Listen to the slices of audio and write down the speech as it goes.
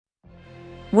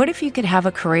What if you could have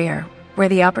a career where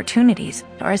the opportunities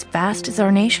are as vast as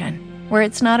our nation, where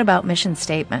it's not about mission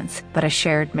statements, but a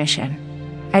shared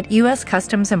mission? At U.S.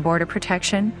 Customs and Border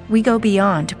Protection, we go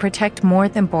beyond to protect more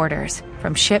than borders.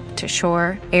 From ship to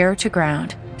shore, air to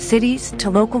ground, cities to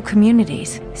local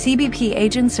communities, CBP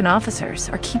agents and officers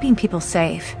are keeping people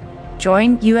safe.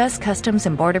 Join U.S. Customs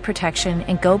and Border Protection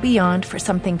and go beyond for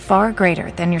something far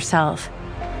greater than yourself.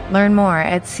 Learn more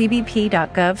at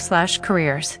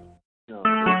cbp.gov/careers.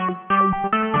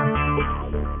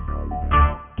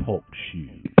 Talk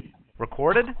shoe.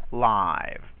 Recorded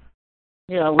live.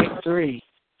 Yeah, week 3.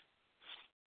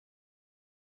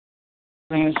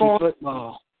 Fantasy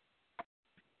football.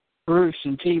 Bruce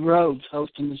and T. Rhodes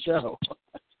hosting the show.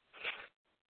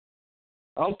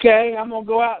 Okay, I'm going to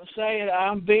go out and say it.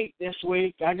 I'm beat this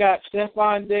week. I got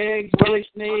Stephon Diggs, Willie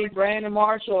Snead, Brandon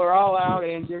Marshall are all out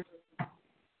injured.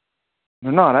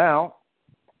 They're not out.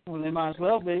 Well, they might as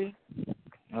well be.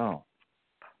 Oh.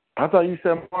 I thought you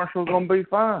said Marshall's going to be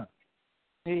fine.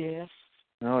 He is.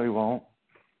 No, he won't.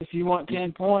 If you want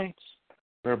 10 points.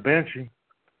 They're benching.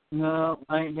 No,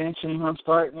 I ain't benching him. I'm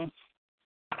starting him.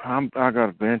 I got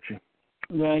to bench him.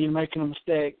 Yeah, you're making a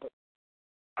mistake. But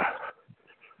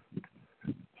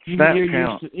Snap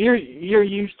count. You're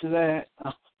used to that.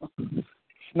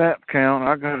 Snap count.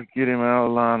 I got to get him out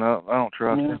of the lineup. I don't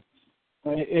trust him.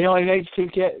 He only needs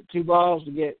two balls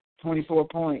to get 24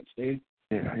 points, dude.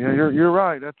 Yeah, you're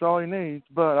right. That's all he needs.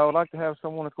 But I would like to have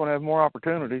someone that's going to have more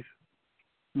opportunities.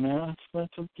 No,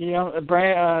 that's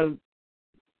Brand.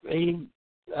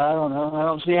 I don't know. I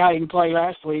don't see how he can play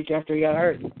last week after he got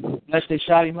hurt, unless they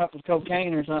shot him up with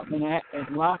cocaine or something in the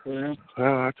locker room.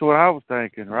 Well, that's what I was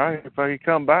thinking, right? If he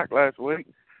come back last week,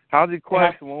 how's he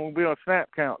question when we'll be on snap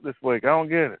count this week? I don't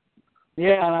get it.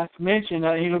 Yeah, and I mentioned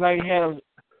that he looked like he had a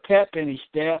pep in his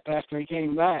step after he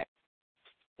came back.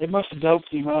 They must have doped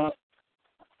him up.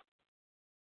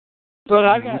 But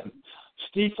I got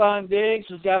Stephon Diggs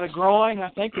has got a groin. I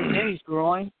think it's in his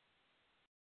groin.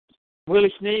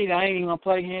 Willie Snead, I ain't even going to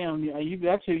play him.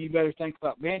 That's who you better think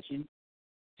about benching.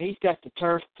 He's got the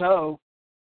turf toe.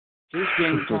 He's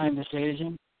game time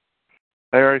decision.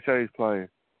 They already said he's playing.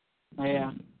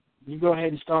 Yeah. You go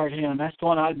ahead and start him. That's the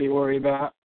one I'd be worried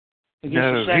about.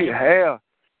 No,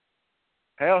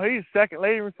 hell, he's second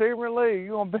leading receiver in the league.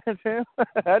 You want to bench him?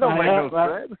 That don't make no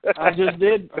sense. I just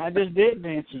did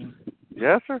bench him.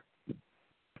 Yes, sir.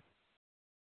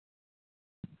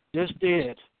 Just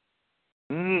did.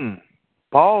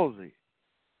 Ballsy.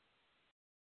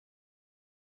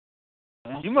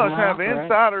 That's You must have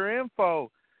insider info.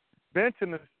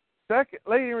 Benching the second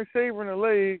leading receiver in the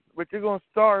league, but you're going to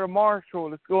start a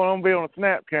Marshall that's going to be on a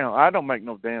snap count. I don't make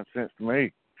no damn sense to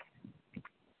me.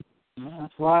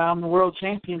 That's why I'm the world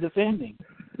champion defending.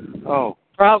 Oh.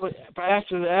 Probably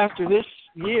after this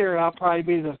year, I'll probably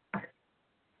be the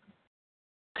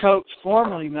coach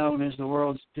formerly known as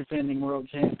the defending world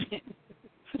champion.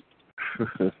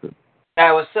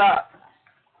 Hey, what's up?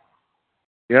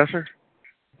 Yes, sir.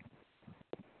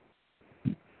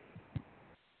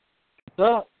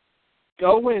 So,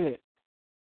 go with it.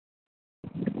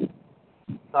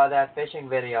 Saw that fishing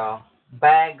video.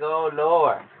 Bango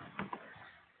lore.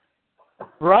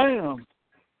 Running them.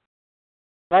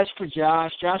 That's for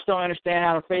Josh. Josh don't understand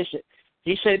how to fish it.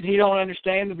 He said he don't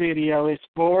understand the video. It's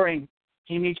boring.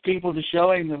 He needs people to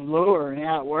show him the lure and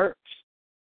how it works.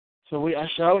 So I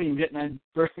showed him getting that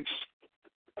bird.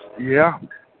 Yeah.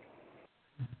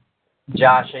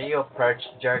 Josh, are you a perch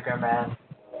jerker, man?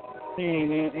 He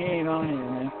ain't on here,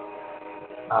 man.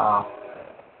 Oh.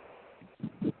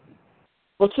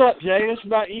 What's up, Jay? It's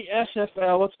about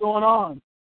eSFL. What's going on?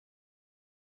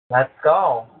 Let's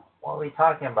go. What are we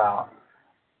talking about?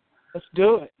 Let's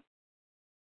do it.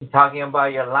 You talking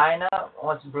about your lineup?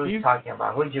 What's Bruce talking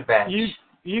about? Who'd you bench?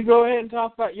 You go ahead and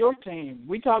talk about your team.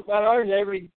 We talk about ours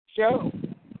every show.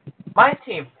 My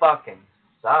team fucking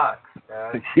sucks,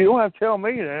 dude. You don't have to tell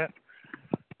me that.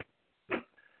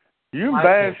 You in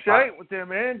bad shape with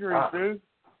them injuries, dude.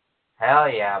 Hell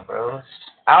yeah, Bruce.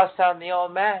 I was telling the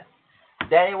old man,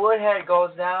 Danny Woodhead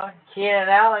goes down, Keenan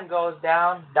Allen goes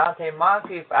down, Dante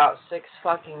Moncrief out 6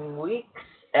 fucking weeks,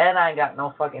 and I got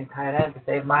no fucking tight end to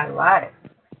save my life.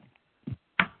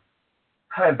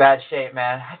 I'm in bad shape,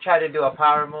 man. I tried to do a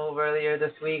power move earlier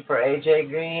this week for AJ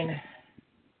Green.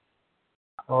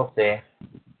 We'll see.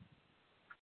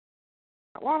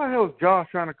 Why the hell is Josh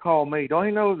trying to call me? Don't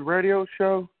he know his radio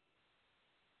show?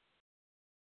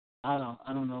 I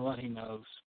don't know what he knows.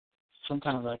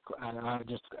 Sometimes I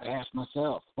just ask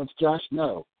myself, what's Josh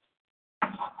know?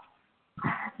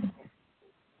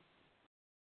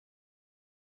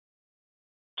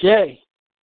 Jay,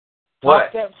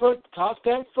 talk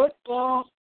that football.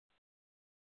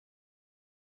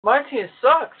 My team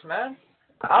sucks, man.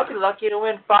 I'll be lucky to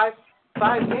win five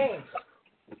games.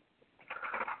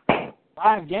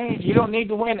 5 games? You don't need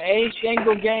to win a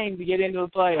single game to get into the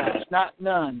playoffs. Not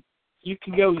none. You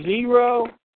can go 0-12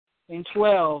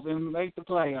 and make the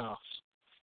playoffs.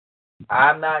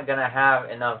 I'm not going to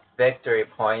have enough victory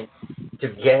points to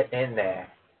get in there.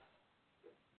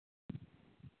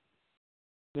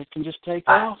 It can just take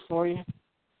off for you.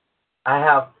 I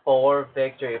have 4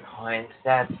 victory points.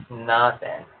 That's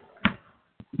nothing.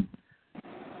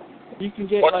 You can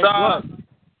get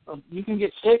you can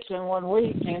get 6 in 1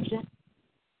 week, can't you?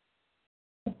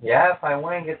 Yeah, if I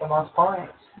win, get the most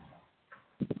points.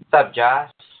 What's up, Josh?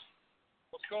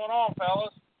 What's going on,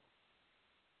 fellas?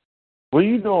 What are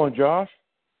you doing, Josh?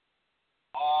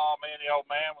 Oh, man, the old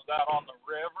man was out on the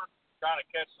river trying to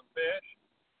catch some fish.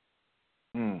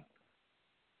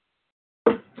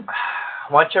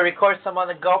 Why don't you record some on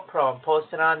the GoPro and post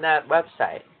it on that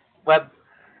website, Facebook,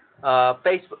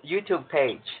 YouTube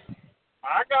page?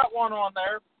 I got one on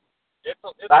there. It's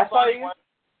I a saw funny you. one.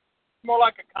 It's more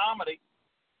like a comedy.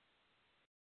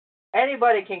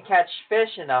 Anybody can catch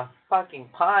fish in a fucking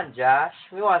pond, Josh.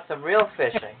 We want some real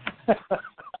fishing.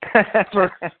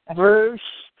 Bruce.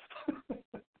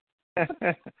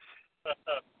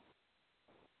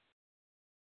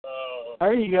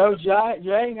 There you go,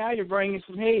 Jay. Now you're bringing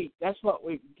some heat. That's what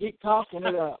we keep talking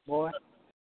it up, boy.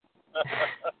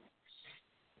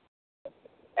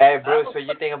 Hey, Bruce, what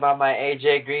you think about my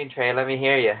AJ Green trade? Let me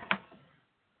hear you.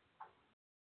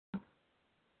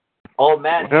 Old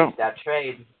man hates that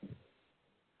trade.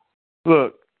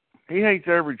 Look, he hates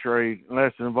every trade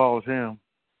unless it involves him.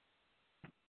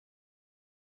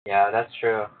 Yeah, that's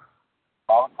true.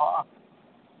 What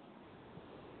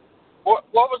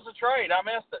was the trade? I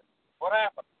missed it. What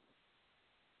happened?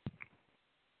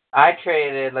 I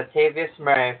traded Latavius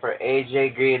Murray for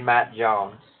AJ Green, Matt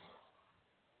Jones.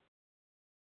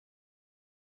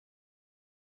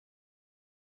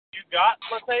 You got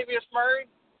Latavius Murray?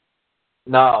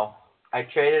 No, I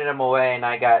traded him away and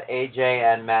I got AJ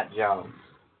and Matt Jones.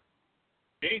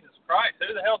 Jesus Christ,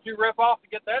 who the hell did you rip off to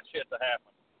get that shit to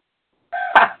happen?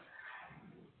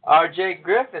 RJ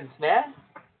Griffins, man.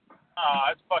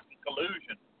 Ah, it's fucking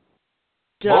collusion.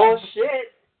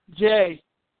 Bullshit. Jay,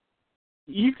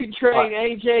 you could trade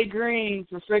AJ Green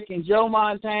for freaking Joe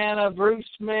Montana, Bruce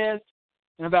Smith,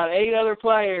 and about 8 other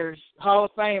players, Hall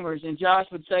of Famers, and Josh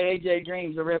would say AJ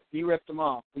Green's you ripped them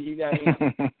off. You got him.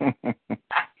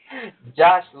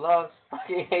 Josh loves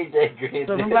fucking AJ Green.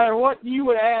 So no matter what you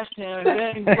would ask him,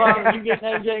 if as long as you get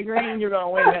AJ Green, you're going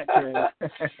to win that trade.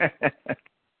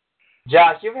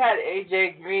 Josh, you've had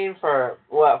AJ Green for,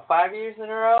 5 years in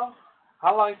a row?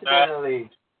 How long has he been in the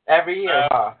league? Every year,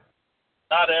 huh?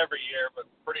 Not every year, but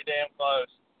pretty damn close.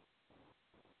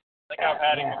 I think I've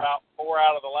had him about 4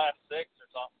 out of the last 6 or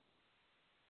something.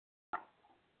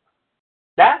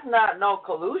 That's not no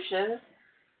collusion.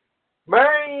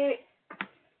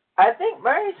 I think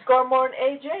Murray scored more than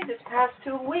AJ this past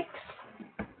 2 weeks.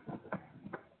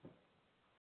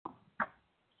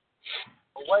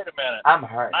 Well, wait a minute. I'm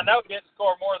hurt. I know he didn't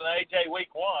score more than AJ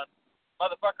week 1.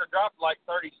 Motherfucker dropped like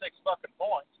 36 fucking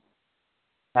points.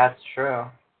 That's true.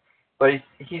 But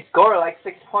he scored like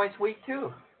 6 points week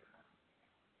 2.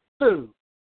 Who?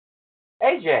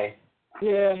 AJ.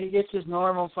 Yeah, he gets his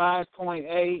normal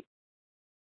 5.8.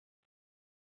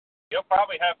 He'll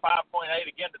probably have 5.8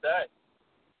 again today.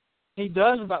 He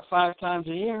does about 5 times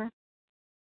a year.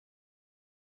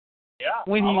 Yeah.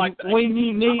 When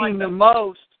you need him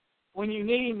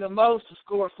the most to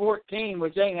score 14,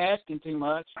 which ain't asking too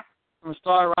much, from a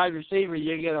star wide receiver,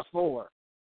 you get a 4.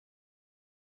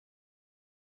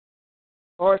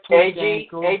 Or AJ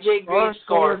Green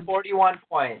scored 41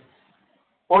 points.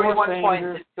 41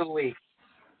 points in 2 weeks.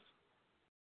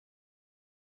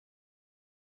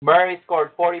 Murray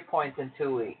scored 40 points in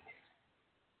 2 weeks.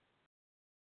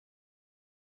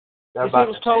 If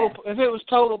it was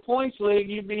total points league,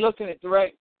 you'd be looking at the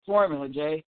right formula,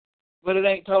 Jay. But it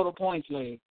ain't total points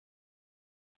league.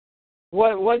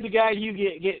 What did the guy you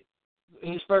get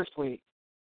his first week?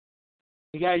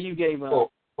 The guy you gave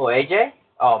up. Oh, AJ?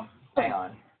 Oh, hang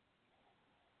on.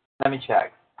 Let me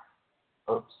check.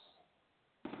 Oops.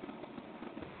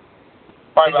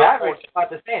 His average is about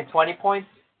the same. 20 points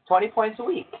a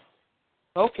week.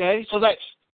 Okay, so that's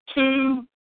 2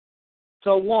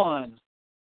 to 1.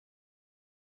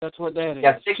 That's what that is.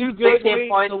 Yeah, 2 good weeks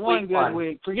points to 1 good 1.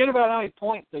 week. Forget about how many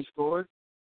points they scored.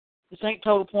 This ain't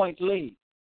total points league.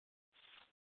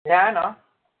 Yeah, I know.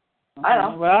 I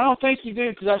know. Well, I don't think you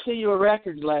do because I see your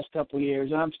record the last couple of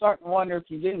years, and I'm starting to wonder if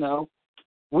you do know.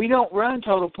 We don't run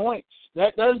total points.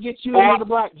 That does get you into the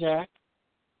blackjack.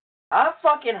 I'm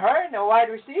fucking hurting a wide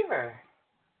receiver.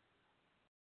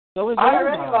 So is I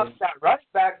already everybody. lost that running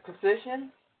back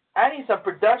position. I need some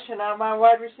production on my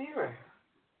wide receiver.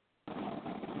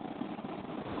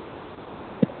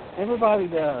 Everybody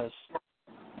does.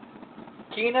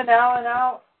 Keenan Allen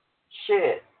out.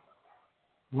 Shit.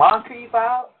 Moncrief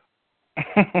out.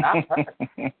 I'm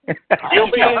hurt.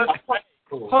 You'll be hurt.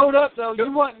 Hold up, though.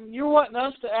 You're wanting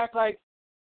us to act like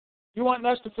you want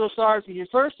us to feel sorry for you.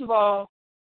 First of all,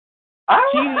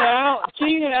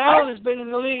 Keenan Allen has been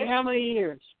in the league how many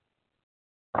years?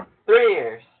 3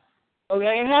 years.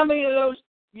 Okay, and how many of those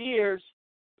years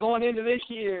going into this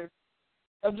year,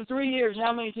 of the 3 years,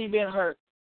 how many has he been hurt?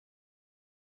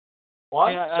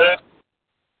 One?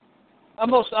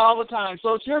 Almost all the time.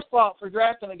 So it's your fault for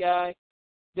drafting a guy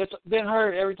that's been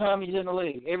hurt every time he's in the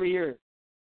league, every year.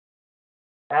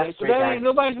 That's so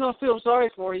nobody's going to feel sorry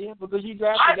for you because you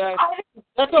drafted a guy.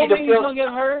 That don't mean he's going to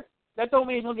get hurt. That don't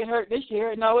mean he's going to get hurt this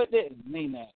year. No, it didn't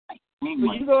mean that. But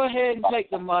you go ahead and take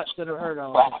the mutts that are hurt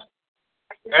all the time.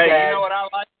 Hey, you know what I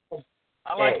like?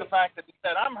 I like the fact that he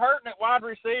said, I'm hurting at wide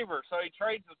receiver. So he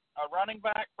trades a running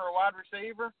back for a wide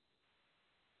receiver.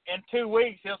 In 2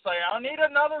 weeks, he'll say, I need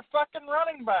another fucking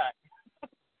running back.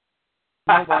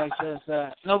 Nobody says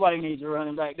that. Nobody needs a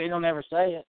running back. They don't ever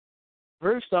say it.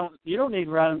 Bruce, you don't need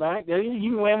a running back, do you?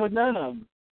 You can win with none of them.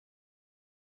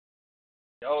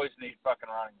 You always need fucking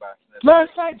running backs. Matter of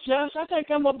fact, Josh, I think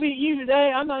I'm going to beat you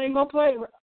today. I'm not even going to play.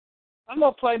 I'm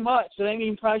going to play much. So it ain't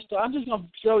even priced. I'm just going to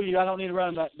show you I don't need a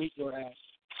running back to beat your ass.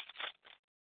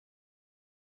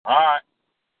 All right.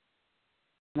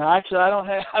 No, actually, I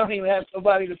don't even have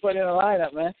nobody to put in a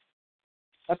lineup, man.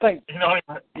 I think you don't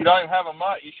even have a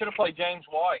mutt. You should have played James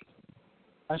White.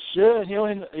 I should.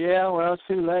 Well, it's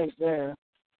too late there.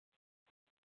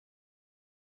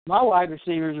 My wide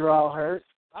receivers are all hurt.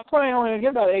 I'm probably only going to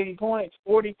get about 80 points,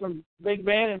 40 from Big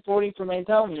Ben and 40 from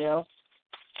Antonio.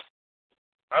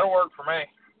 That'll work for me.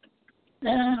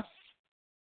 Yeah.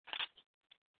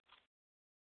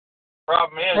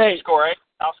 Problem is, you score 8,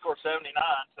 I'll score 79,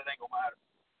 so it ain't going to matter.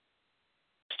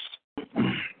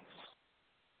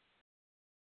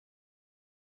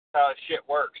 That's how this shit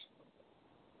works.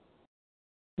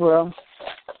 Well,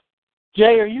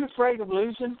 Jay, are you afraid of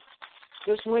losing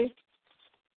this week?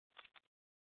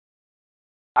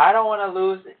 I don't want to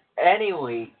lose any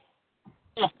week.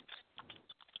 What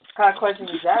kind of question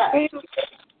is that?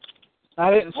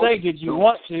 I didn't say did you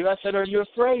want to. I said, are you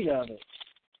afraid of it?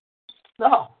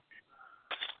 No.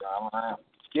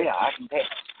 Yeah, I can take it.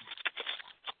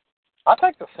 I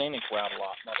take the scenic route a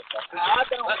lot, motherfucker. I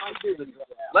don't want to do the drive.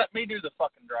 Let me do the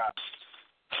fucking drive.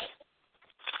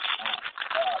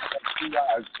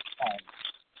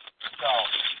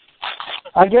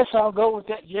 I guess I'll go with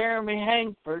that Jeremy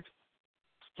Hangford.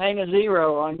 Hang a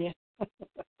 0 on you.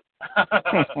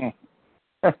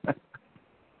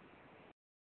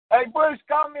 Hey, Bruce,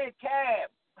 call me a cab.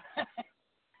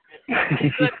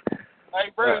 Hey,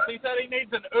 Bruce, he said he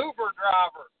needs an Uber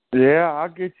driver. Yeah, I'll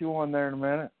get you one there in a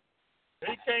minute.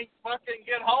 He can't fucking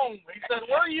get home. He said,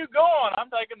 where are you going?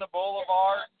 I'm taking the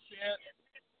boulevard and shit.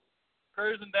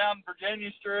 Cruising down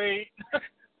Virginia Street.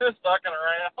 Just fucking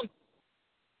around.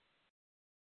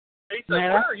 He said,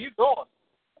 where are you going?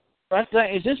 I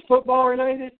think, is this football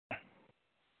related?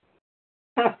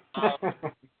 Never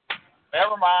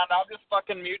mind. I'll just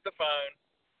fucking mute the phone.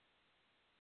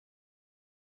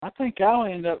 I think I'll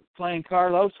end up playing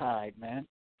Carlos Hyde, man,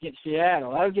 against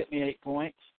Seattle. That'll get me 8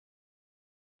 points.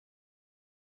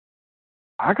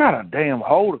 I got a damn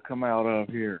hole to come out of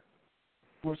here.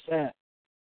 What's that?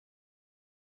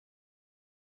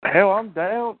 Hell, I'm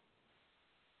down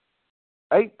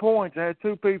 8 points. I had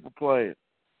 2 people play it.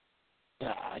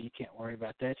 Nah, you can't worry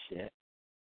about that shit.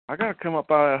 I got to come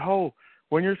up out of that hole.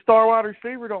 When your star wide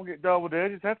receiver don't get double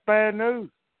digits, that's bad news.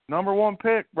 Number 1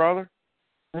 pick, brother.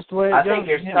 That's the way it I goes. think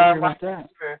your star wide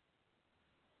receiver.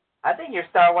 I think your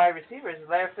star wide receiver is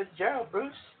Larry Fitzgerald,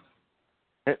 Bruce.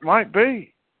 It might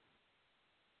be.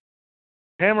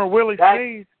 Him or Willie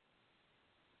Snead.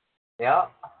 Yeah,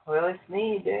 Willie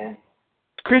Snead, dude.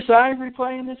 Chris Ivory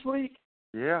playing this week?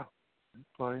 Yeah, he's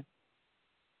playing.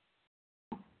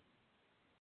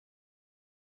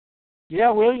 Yeah,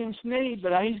 William Snead,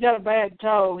 but he's got a bad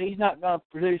toe. He's not going to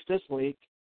produce this week.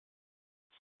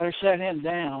 Better shut him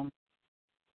down.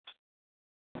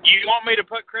 You want me to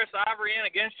put Chris Ivory in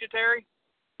against you, Terry?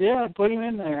 Yeah, put him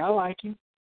in there. I like him.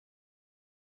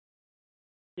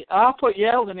 I'll put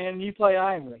Yeldon in and you play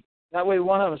Ivory. That way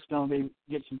one of us is going to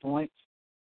get some points.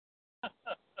 I'm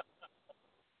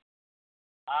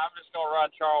just going to run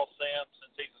Charles Sims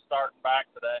since he's starting back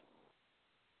today.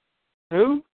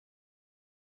 Who?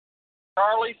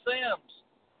 Charlie Sims.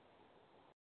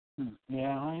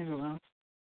 Yeah, he's around.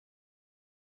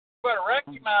 Better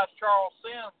recognize Charles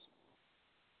Sims.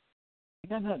 You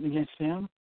got nothing against him.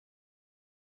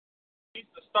 He's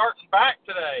the starting back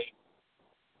today.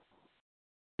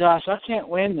 Josh, I can't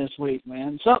win this week,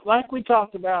 man. So, like we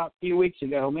talked about a few weeks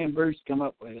ago, me and Bruce come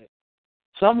up with it.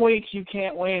 Some weeks you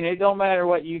can't win. It don't matter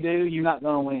what you do, you're not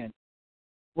going to win.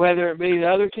 Whether it be the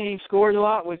other team scores a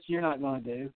lot, which you're not going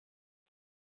to do.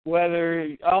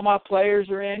 Whether all my players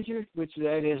are injured, which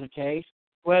that is a case.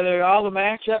 Whether all the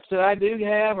matchups that I do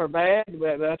have are bad,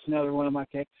 that's another one of my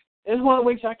cases. This is one of the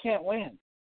weeks I can't win.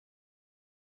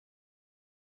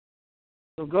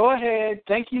 So go ahead,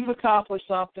 think you've accomplished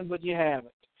something, but you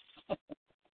haven't.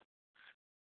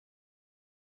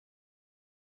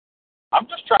 I'm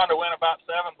just trying to win about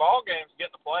 7 ball games to get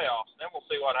in the playoffs, then we'll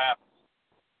see what happens.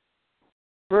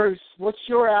 Bruce, what's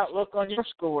your outlook on your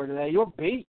score today? You're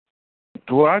beat.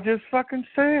 What I just fucking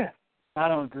said. I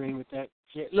don't agree with that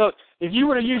shit. Look, if you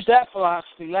would have used that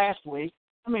philosophy last week,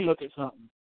 let me look at something.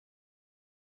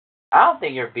 I don't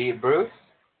think you're beat, Bruce.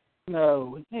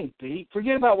 No, it ain't beat.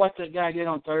 Forget about what that guy did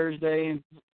on Thursday and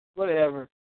whatever.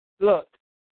 Look,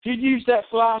 if you'd used that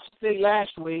philosophy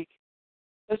last week,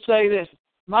 let's say this.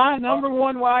 My number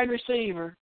one wide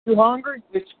receiver. You hungry?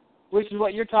 Which is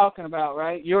what you're talking about,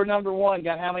 right? Your number one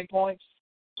got how many points?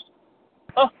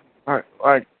 All right,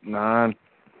 like 9.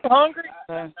 You hungry?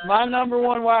 My number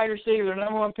one wide receiver,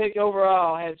 number one pick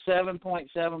overall, had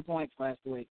 7.7 points last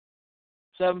week.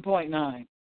 7.9.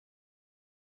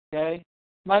 Okay?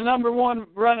 My number one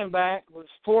running back was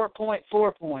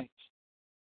 4.4 points.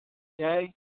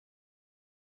 Okay?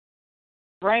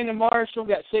 Brandon Marshall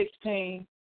got 16.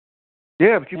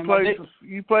 Yeah, but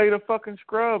you played a fucking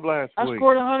scrub last week. I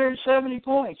scored 170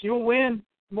 points. You'll win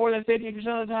more than 50%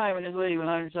 of the time in this league with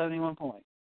 171 points.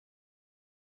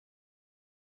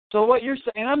 So what you're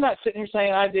saying, I'm not sitting here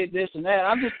saying I did this and that.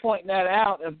 I'm just pointing that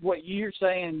out of what you're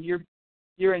saying.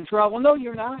 You're in trouble. No,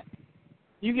 you're not.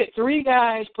 You get 3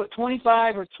 guys put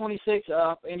 25 or 26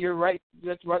 up, and you're right.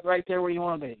 That's right there where you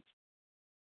want to be.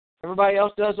 Everybody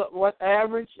else does what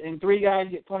average, and 3 guys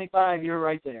get 25. You're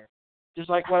right there, just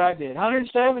like what I did.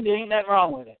 170 ain't nothing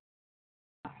wrong with it.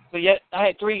 But yet I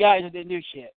had 3 guys that didn't do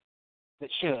shit that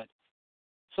should.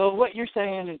 So what you're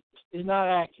saying is not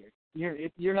accurate.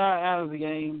 You're not out of the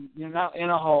game. You're not in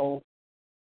a hole.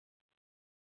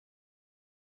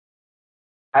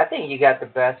 I think you got the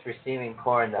best receiving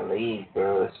core in the league,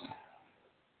 Bruce.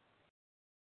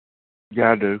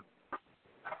 Yeah, I do.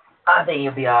 I think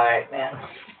you'll be all right, man.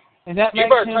 And that makes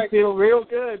him feel real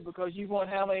good because you've won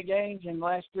how many games in the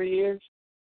last 3 years?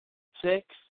 6?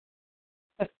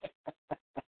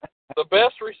 The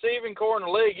best receiving core in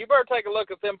the league. You better take a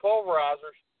look at them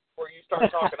pulverizers before you start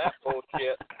talking that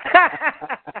bullshit.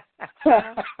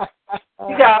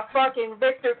 You got fucking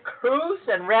Victor Cruz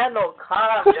and Randall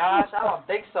Cobb, Josh. I don't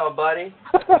think so, buddy.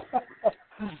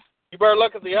 You better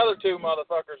look at the other 2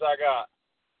 motherfuckers I got.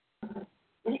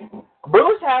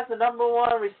 Bruce has the number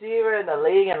one receiver in the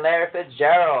league in Larry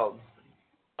Fitzgerald.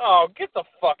 Oh, get the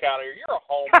fuck out of here. You're a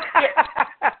homer.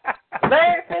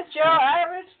 Larry Fitzgerald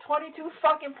averaged 22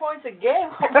 fucking points a game.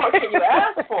 What more can you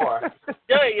ask for?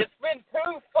 Jay, it's been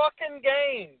 2 fucking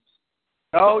games.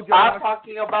 Oh, Josh. I'm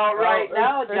talking about right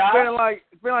now, Josh.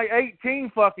 It's been like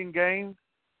 18 fucking games.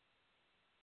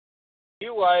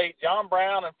 You wait. John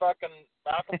Brown and fucking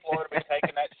Malcolm Floyd will be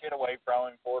taking that shit away from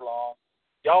him before long.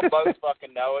 Y'all both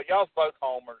fucking know it. Y'all's both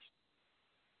homers.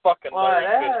 Fucking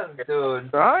Larry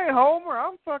Fitzgerald. Dude. I ain't homer.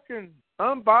 I'm fucking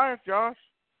unbiased, Josh.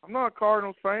 I'm not a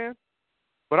Cardinals fan.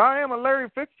 But I am a Larry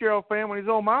Fitzgerald fan when he's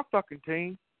on my fucking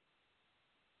team.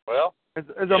 Well, as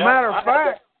a matter of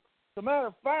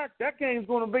fact, that game's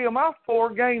going to be in my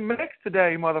 4-game mix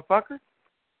today, motherfucker.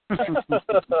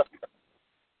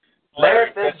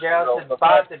 Larry Fitzgerald is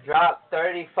about to drop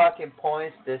 30 fucking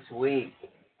points this week.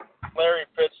 Larry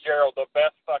Fitzgerald, the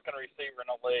best fucking receiver in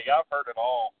the league. I've heard it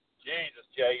all. Jesus,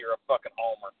 Jay, you're a fucking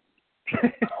homer.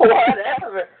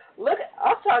 Whatever. Look,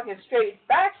 I'm talking straight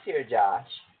facts here, Josh.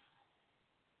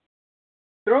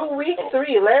 Through week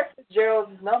 3, Larry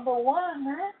Fitzgerald is number 1,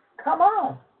 man. Come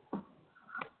on.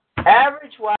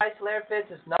 Average-wise, Larry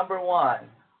Fitz is number 1.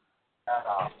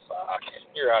 Oh, fuck.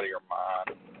 You're out of your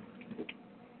mind.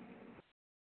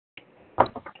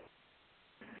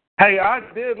 Hey, I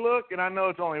did look, and I know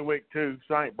it's only week 2,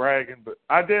 so I ain't bragging, but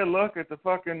I did look at the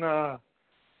fucking the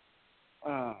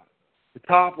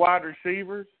top wide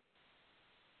receivers.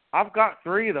 I've got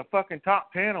 3 of the fucking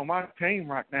top 10 on my team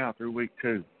right now through week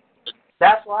 2.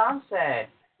 That's what I'm saying.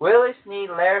 Willie Snead,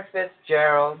 Larry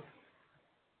Fitzgerald.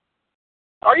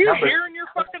 Are you hearing your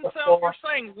fucking self? You're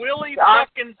saying Willie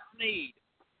fucking Snead.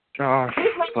 Josh,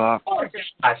 fuck.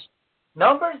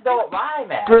 Numbers don't lie,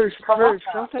 man. Bruce, Come on.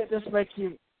 don't that just make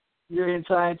your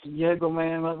insides jiggle,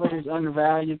 man? Like there's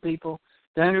undervalued people.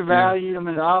 They undervalue them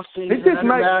in the off season. He just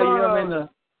makes undervalue fun them of in the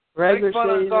regular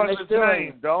season. His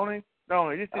name, don't he?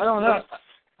 Don't he? I don't know.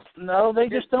 No, they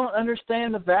just don't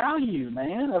understand the value,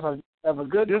 man, of a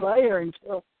good player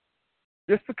until.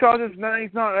 Just because his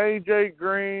name's not A.J.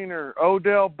 Green or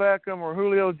Odell Beckham or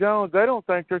Julio Jones, they don't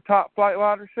think they're top flight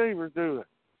wide receivers, do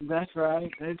they? That's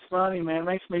right. It's funny, man. It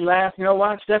makes me laugh. You know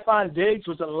what? Stephon Diggs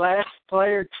was the last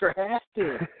player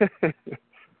drafted.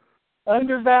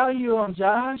 Undervalue him,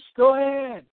 Josh. Go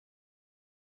ahead.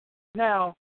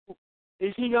 Now,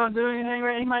 is he going to do anything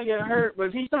right? He might get hurt, but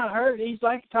if he's not hurt, he's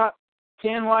like top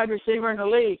 10 wide receiver in the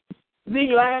league. The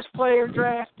last player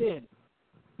drafted.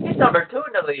 He's number 2 in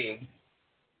the league.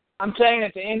 I'm saying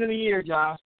at the end of the year,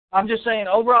 Josh. I'm just saying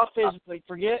overall physically.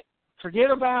 Forget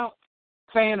about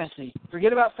fantasy.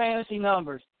 Forget about fantasy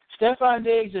numbers. Stephon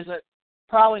Diggs is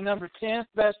probably number 10th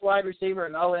best wide receiver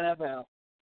in the NFL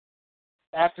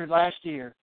after last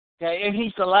year. Okay, and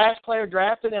he's the last player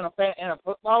drafted in a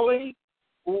football league.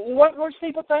 What's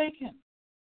people thinking?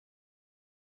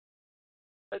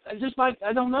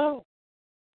 I don't know.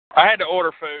 I had to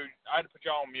order food. I had to put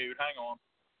you on mute. Hang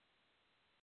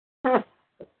on.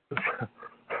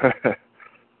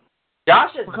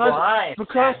 Josh is blind.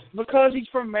 Because he's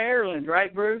from Maryland,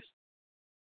 right, Bruce?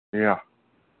 Yeah.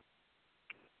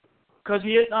 Because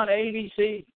he isn't on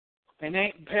ABC, and they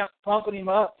ain't pumping him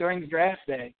up during the draft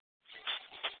day.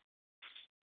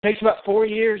 It takes about 4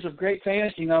 years of great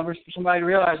fantasy numbers for somebody to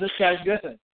realize this guy's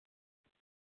good.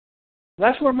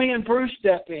 That's where me and Bruce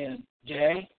step in,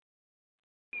 Jay.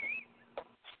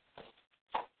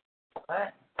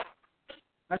 What?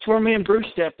 That's where me and Bruce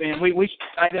step in. We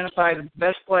identify the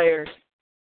best players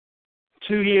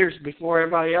 2 years before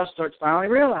everybody else starts finally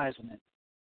realizing it.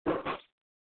 Get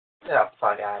the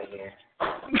fuck out of here.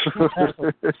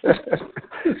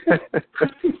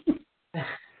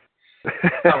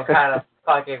 Some kind of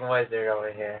fucking wizard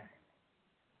over here.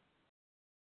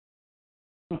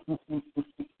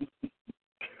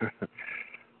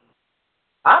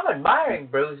 I'm admiring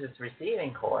Bruce's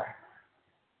receiving core.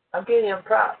 I'm giving him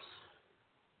props.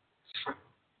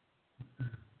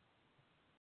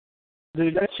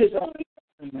 Dude, that shit's on,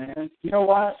 man. You know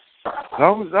what?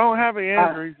 Don't have any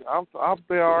injuries. I'll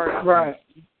be all right. Right.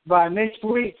 By next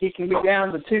week, he can be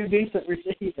down to 2 decent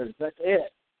receivers. That's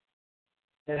it.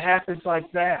 It happens like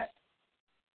that.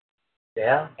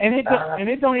 Yeah. And it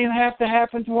don't even have to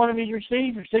happen to one of these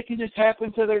receivers. It can just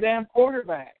happen to their damn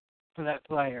quarterback for that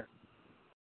player.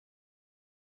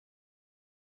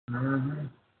 Mm-hmm.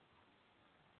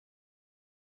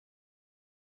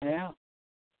 Yeah.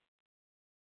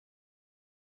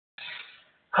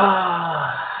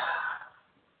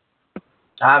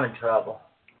 I'm in trouble.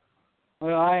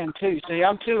 Well, I am too. See,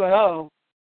 I'm 2-0,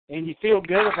 and you feel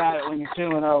good about it when you're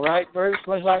 2-0, right, Bruce?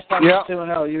 When's the last time you were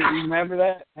 2-0? You remember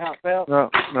that? How it felt? No,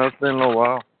 it's been a little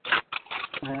while.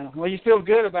 Well, you feel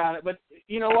good about it, but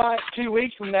you know what? 2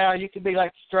 weeks from now, you could be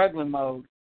like struggling mode.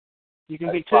 You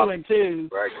can be 2-2,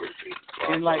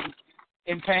 and like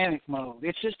in panic mode.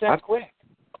 It's just that quick.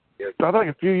 I think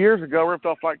a few years ago, ripped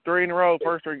off like 3 in a row,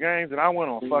 first 3 games, and I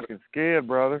went on a fucking skid,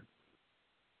 brother.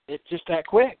 It's just that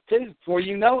quick, too. Before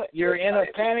you know it, you're in a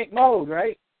panic mode,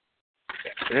 right?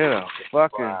 Yeah,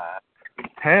 fucking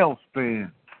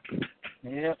tailspin.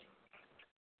 Yep.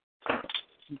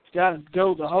 You got to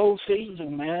go the whole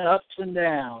season, man, ups and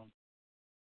downs.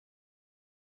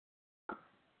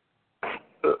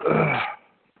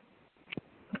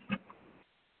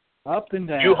 Up and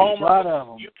down. You a lot of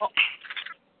them.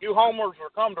 You homers will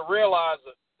come to realize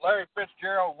that Larry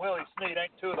Fitzgerald and Willie Snead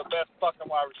ain't 2 of the best fucking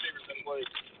wide receivers in the league.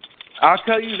 I'll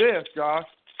tell you this, Josh.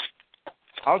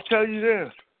 I'll tell you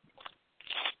this.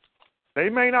 They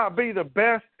may not be the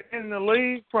best in the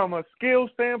league from a skill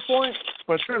standpoint,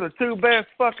 but they're the 2 best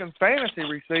fucking fantasy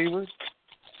receivers.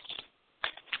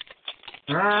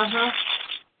 Uh-huh.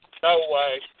 No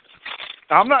way.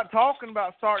 I'm not talking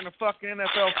about starting a fucking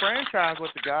NFL franchise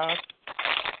with the guys.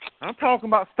 I'm talking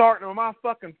about starting with my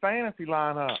fucking fantasy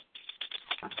lineup.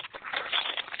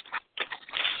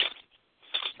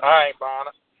 I ain't buying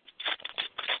it.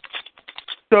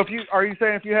 So are you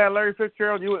saying if you had Larry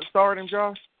Fitzgerald, you wouldn't start him,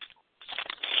 Josh?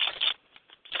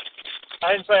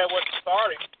 I didn't say I wouldn't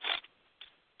start him.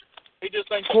 He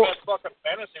just ain't the best fucking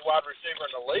fantasy wide receiver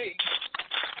in the league.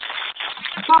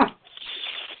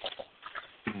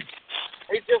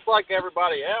 He's just like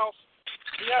everybody else.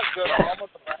 He has good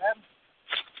moments and bad.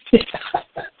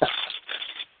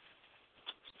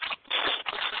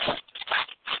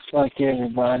 Like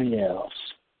everybody else.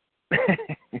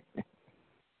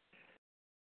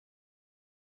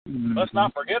 Let's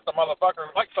not forget the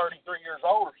motherfucker's like 33 years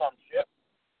old or some shit.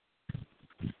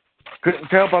 Couldn't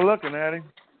tell by looking at him.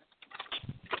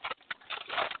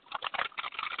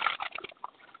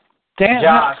 Damn,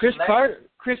 Josh,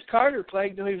 Chris Carter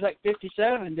played till he was like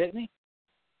 57, didn't he?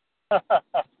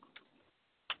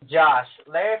 Josh,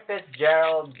 Larry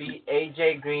Fitzgerald beat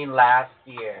A.J. Green last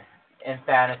year in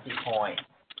fantasy points.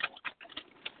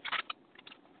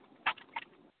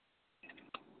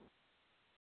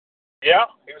 Yeah,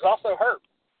 he was also hurt.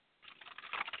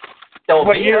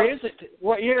 What year is it?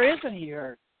 What year isn't he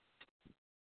hurt?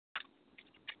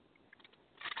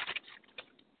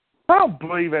 I don't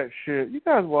believe that shit. You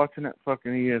guys watching that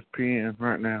fucking ESPN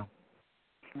right now?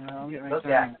 No,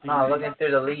 looking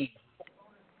through the league.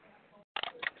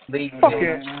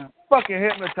 Fucking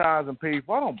hypnotizing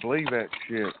people. I don't believe that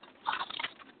shit.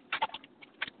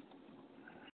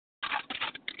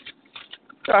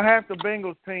 Got half the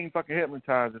Bengals team fucking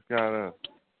hypnotized this guy up.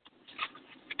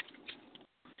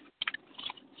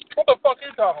 What the fuck are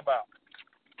you talking about?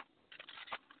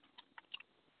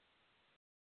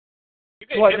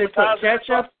 What, they put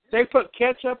ketchup? They put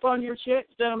ketchup on your shit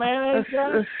instead of mayonnaise,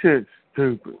 guys? This shit's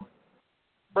stupid.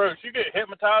 Bruce, you get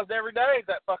hypnotized every day at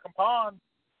that fucking pond.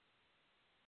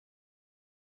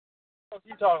 What are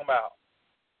you talking about?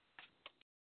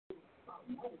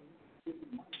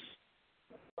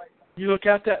 You look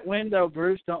out that window,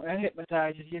 Bruce. Don't that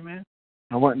hypnotizes you, man?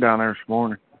 I went down there this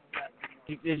morning.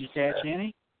 Did you catch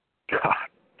any? God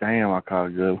damn, I caught a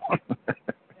good one.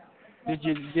 Did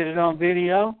you get it on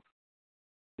video?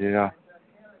 Yeah.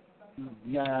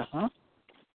 Yeah, huh?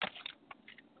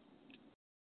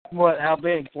 What, how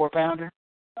big? 4-pounder?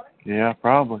 Yeah,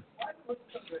 probably. You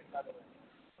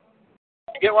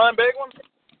get one of them big ones?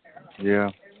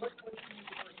 Yeah.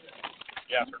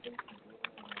 Yeah.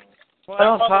 What,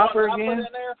 on popper again? Is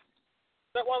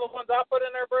that one of the ones I put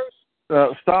in there, Bruce?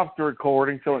 Stop the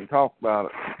recording so we can talk about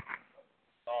it.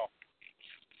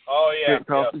 Oh yeah.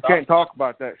 You can't talk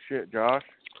about that shit, Josh.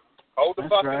 Hold the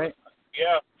That's fucking. right.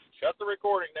 Yeah. Shut the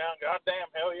recording down. Goddamn,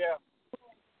 hell yeah.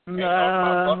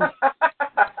 No.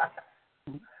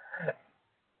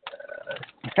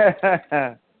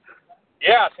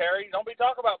 Yeah, Terry, don't be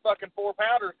talking about fucking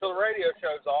 4-pounders till the radio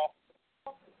show's off.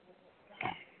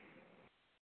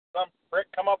 Some prick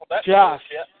come up with that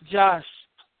bullshit. Josh,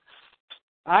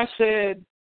 I said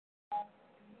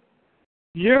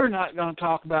you're not going to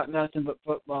talk about nothing but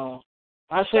football.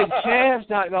 I said Chad's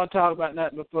not going to talk about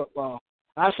nothing but football.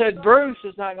 I said Bruce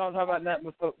is not going to talk about nothing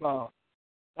but football.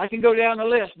 I can go down the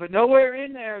list, but nowhere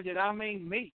in there did I mean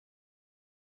me.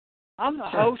 I'm the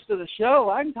host of the show.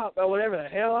 I can talk about whatever the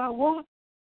hell I want.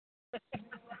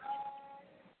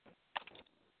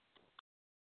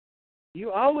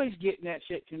 You always getting that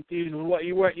shit confused with what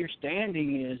your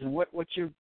standing is and what your.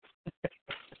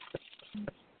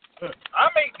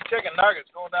 I'm eating chicken nuggets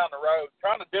going down the road,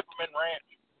 trying to dip them in ranch.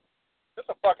 It's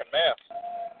a fucking mess.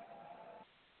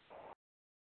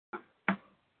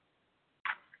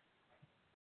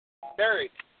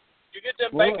 Terry, did you get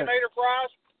them Baconator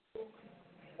fries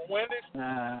from Wendy's?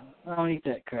 Nah, I don't eat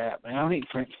that crap, man. I don't eat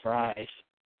French fries.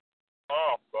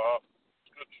 Oh, fuck.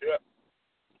 Good shit.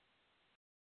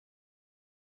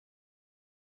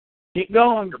 Keep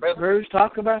going, Bruce.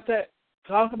 Talk about that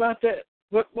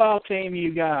football team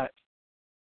you got.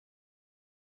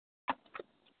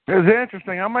 It was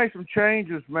interesting. I made some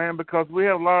changes, man, because we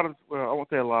have a lot of, well, I won't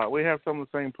say a lot. We have some of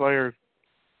the same players.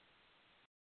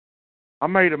 I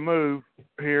made a move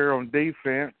here on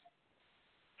defense.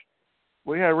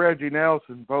 We had Reggie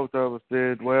Nelson. Both of us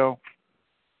did well.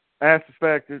 As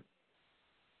suspected.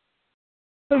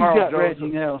 Who's Carl got Joseph.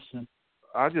 Reggie Nelson?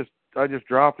 I just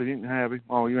dropped it. You didn't have him.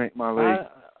 Oh, you ain't my league.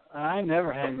 I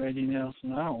never had Reggie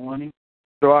Nelson. I don't want him.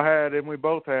 So I had him. We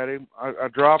both had him. I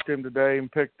dropped him today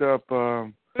and picked up. Who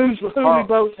we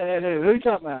both had? Who you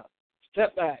talking about?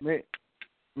 Step back. Me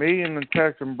and the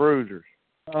Texan Bruisers.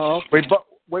 Oh, okay.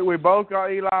 We both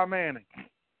got Eli Manning.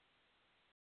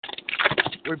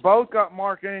 We both got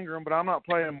Mark Ingram, but I'm not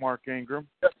playing Mark Ingram.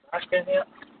 I can't hear.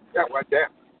 Yeah, right there.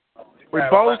 We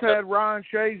both had Ryan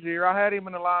Shazier. I had him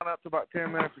in the lineup about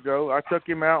 10 minutes ago. I took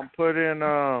him out and put in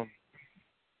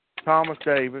Thomas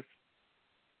Davis.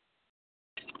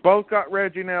 Both got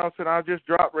Reggie Nelson. I just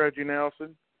dropped Reggie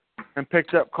Nelson and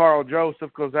picked up Carl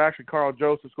Joseph because actually Carl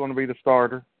Joseph's going to be the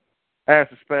starter, as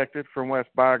suspected, from West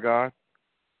Bygod.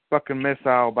 Fucking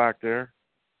missile back there.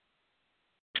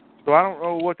 So I don't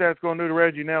know what that's going to do to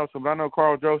Reggie Nelson, but I know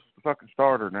Carl Joseph's the fucking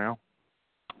starter now.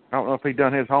 I don't know if he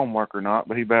done his homework or not,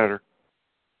 but he better.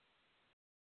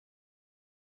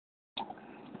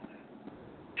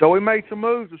 So we made some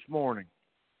moves this morning.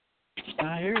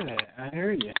 I hear that. I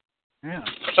hear you. Yeah.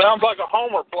 Sounds like a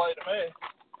homer play to me.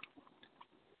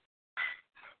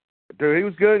 Dude, he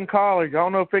was good in college. I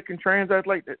don't know if he can translate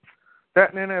like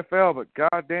that in the NFL, but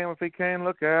goddamn if he can,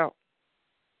 look out.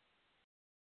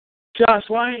 Josh,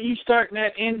 why aren't you starting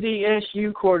that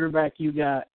NDSU quarterback you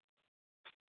got?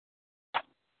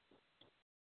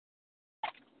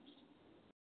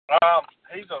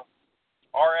 He's a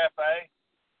RFA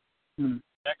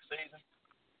next season.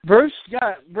 Bruce,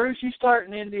 you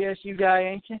starting NDSU guy,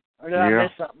 ain't you? Or did I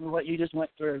miss something with what you just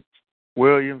went through?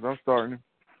 Williams, I'm starting him.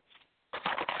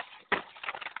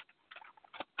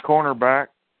 Cornerback.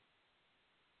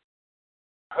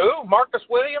 Who? Marcus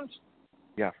Williams?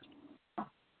 Yeah.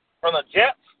 From the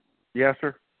Jets? Yes,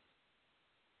 sir.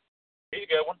 He's a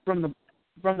good one.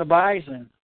 From the Bison.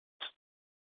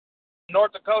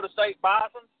 North Dakota State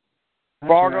Bison?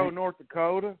 Fargo, right. North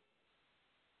Dakota.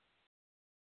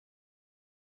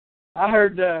 I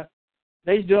heard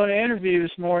they's doing an interview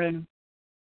this morning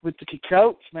with the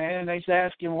coach, man, and they's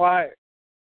asking why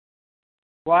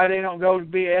they don't go to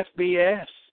be FBS.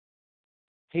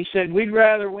 He said we'd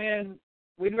rather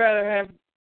have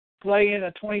play in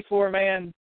a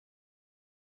 24-man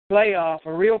playoff,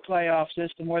 a real playoff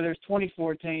system where there's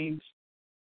 24 teams,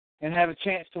 and have a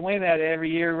chance to win that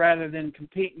every year rather than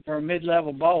competing for a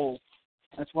mid-level bowl.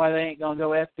 That's why they ain't gonna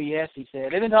go FBS. He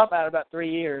said they've been talking about it about 3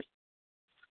 years.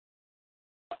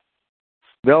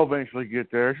 They'll eventually get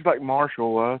there. It's just like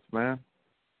Marshall was, man.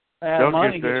 The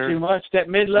money gets too much. That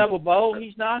mid-level bowl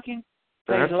he's knocking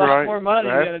pays a lot more money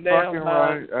than a damn.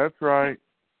 Right. That's right.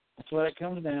 That's what it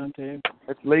comes down to.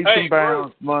 It's leaps and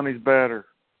bounds. Money's better.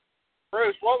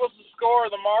 Bruce, what was the score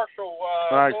of the Marshall?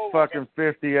 Like fucking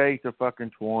 58 to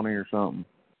fucking 20 or something.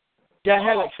 Guy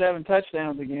had like 7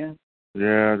 touchdowns again.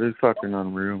 Yeah, it's fucking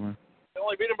unreal, man. They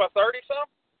only beat him by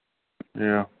 30-something?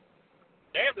 Yeah.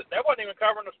 Damn, that wasn't even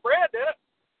covering the spread, did it?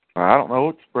 I don't know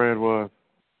what the spread was.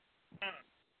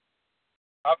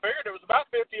 I figured it was about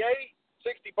 58,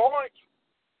 60 points.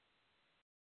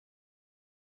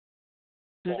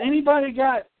 Does anybody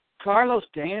got Carlos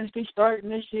Dansby starting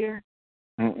this year?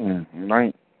 Is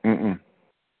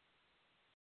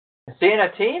he in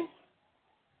a team?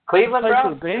 Cleveland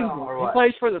Browns? He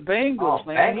plays for the Bengals,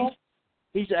 man. Bengals?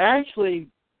 He's actually,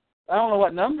 I don't know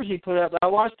what numbers he put up, but I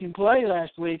watched him play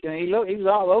last week, and he was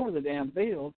all over the damn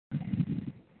field.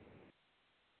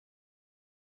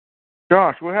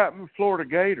 Josh, what happened to Florida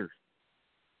Gators?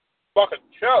 Fucking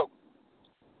choke.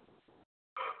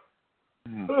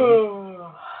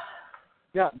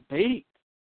 Got beat.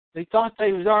 They thought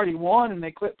they was already won, and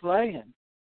they quit playing.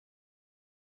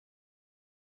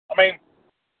 I mean,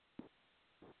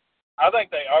 I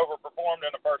think they overperformed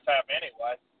in the first half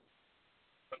anyway,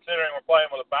 considering we're playing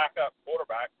with a backup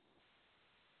quarterback.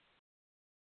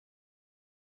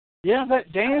 Yeah,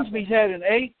 that Dansby's had an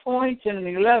 8 points and an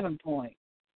 11 point.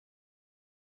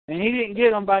 And he didn't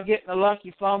get them by getting a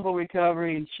lucky fumble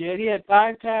recovery and shit. He had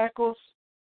 5 tackles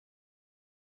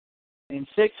and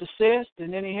 6 assists,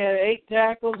 and then he had 8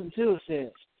 tackles and 2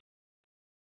 assists.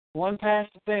 1 pass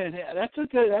defense. That's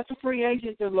a free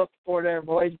agent to look for there,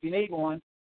 boys, if you need one.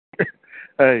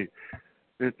 Hey,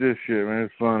 it's this shit, man.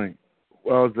 It's funny.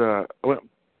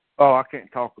 I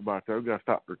can't talk about that. We got to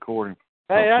stop recording.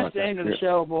 Hey, that's the end of the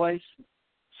show, boys.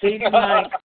 See you tonight.